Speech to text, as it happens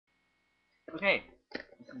Okay, this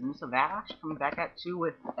is MrVash coming back at you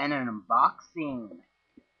with an unboxing.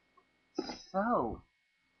 So,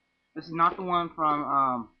 this is not the one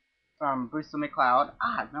from Bristol McCloud.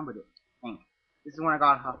 I remembered it. I think this is one I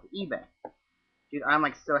got off of eBay. Dude, I'm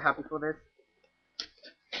like so happy for this.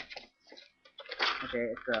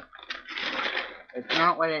 Okay, it's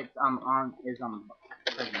not what it's on is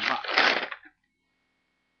box.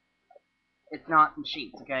 It's not some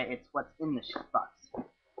sheets. Okay, it's what's in the box.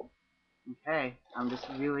 Okay, I'm just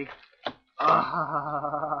really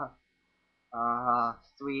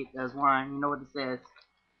sweet. There's one. You know what this is.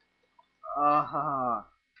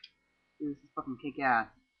 Dude, this is fucking kick-ass.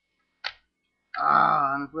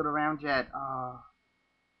 And this little round jet.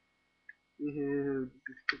 Dude,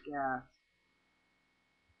 this is kick-ass.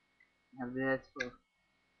 Have this for,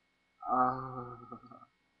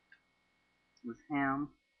 with him.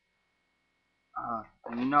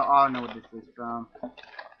 And you know, all know what this is from.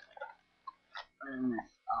 And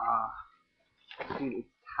this, dude, it's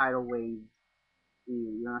tidal waves. Dude,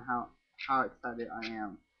 you know how excited I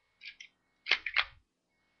am.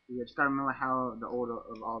 You just gotta remember how the order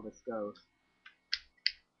of all this goes.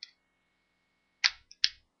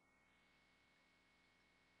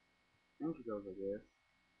 I think it goes like this.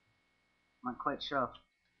 I'm not quite sure.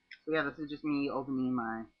 So yeah, this is just me opening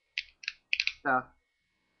my stuff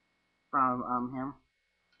from him.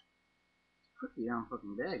 It's pretty damn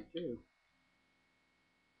fucking big too.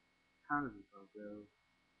 How does it go?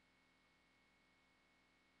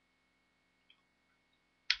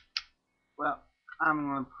 Well, I'm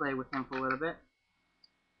gonna play with him for a little bit.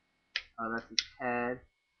 Oh, that's his head.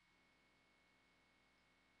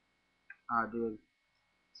 Oh, dude.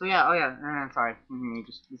 So yeah, oh yeah, sorry.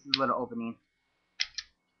 Just this is a little opening.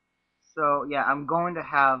 So yeah, I'm going to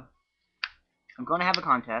have a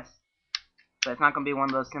contest. So it's not gonna be one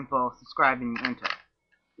of those simple subscribe and enter.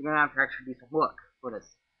 You're gonna have to actually do some work for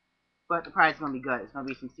this. But the prize is gonna be good. It's gonna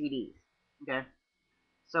be some CDs. Okay.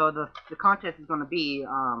 So the contest is gonna be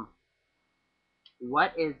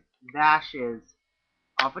what is Vash's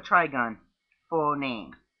off a Trigun full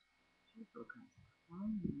name?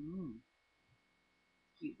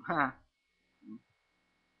 Cute, huh?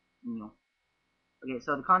 Okay,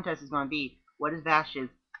 so the contest is going to be, what is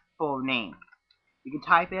Vash's full name? You can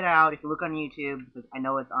type it out if you look on YouTube, because I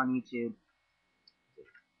know it's on YouTube.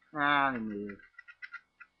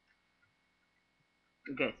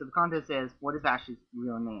 Okay, so the contest says, what is Vash's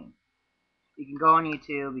real name? You can go on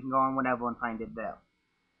YouTube, you can go on whatever and find it there.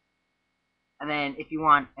 And then if you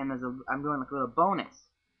want, and I'm doing like a little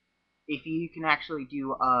bonus. If you can actually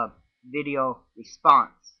do a video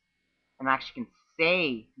response, and actually can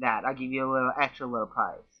say that, I'll give you a little extra little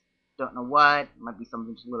prize. Don't know what, it might be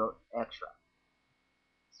something just a little extra.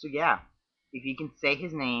 So yeah, if you can say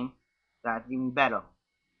his name, that's even better.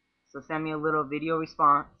 So send me a little video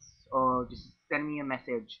response, or just send me a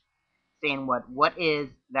message saying what is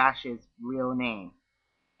Vash's real name.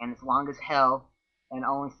 And it's long as hell, and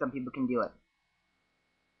only some people can do it.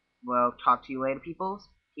 Well, talk to you later, peoples.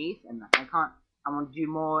 Peace, and I'm going to do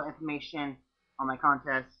more information on my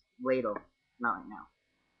contest later, not right now.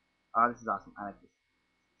 Oh, this is awesome. I like this.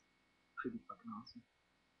 Pretty fucking awesome.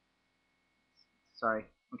 Sorry.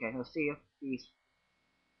 Okay, I'll see you. Peace.